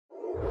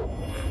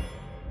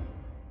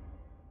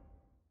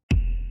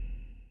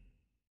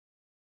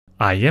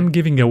I am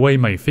giving away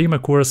my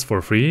Figma course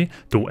for free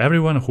to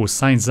everyone who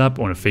signs up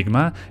on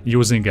Figma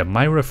using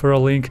my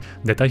referral link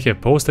that I have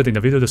posted in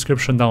the video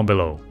description down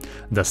below.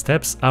 The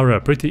steps are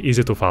pretty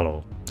easy to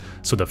follow.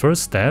 So the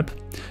first step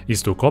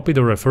is to copy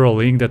the referral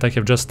link that I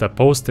have just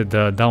posted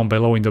down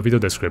below in the video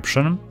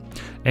description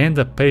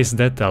and paste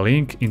that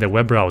link in the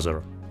web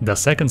browser. The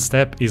second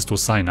step is to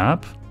sign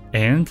up.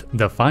 And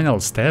the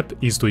final step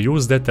is to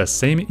use that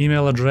same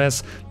email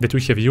address that we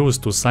have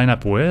used to sign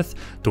up with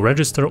to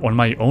register on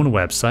my own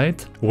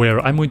website, where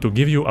I'm going to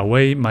give you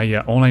away my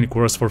online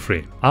course for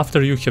free.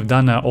 After you have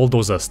done all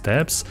those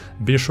steps,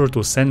 be sure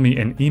to send me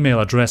an email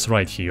address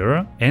right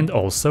here, and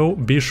also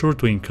be sure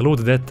to include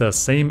that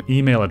same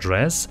email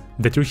address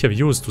that you have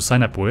used to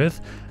sign up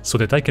with, so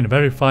that I can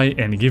verify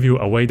and give you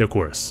away the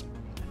course.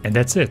 And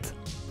that's it.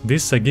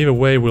 This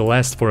giveaway will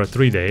last for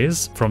 3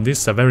 days from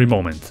this very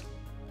moment.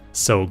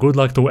 So good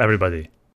luck to everybody!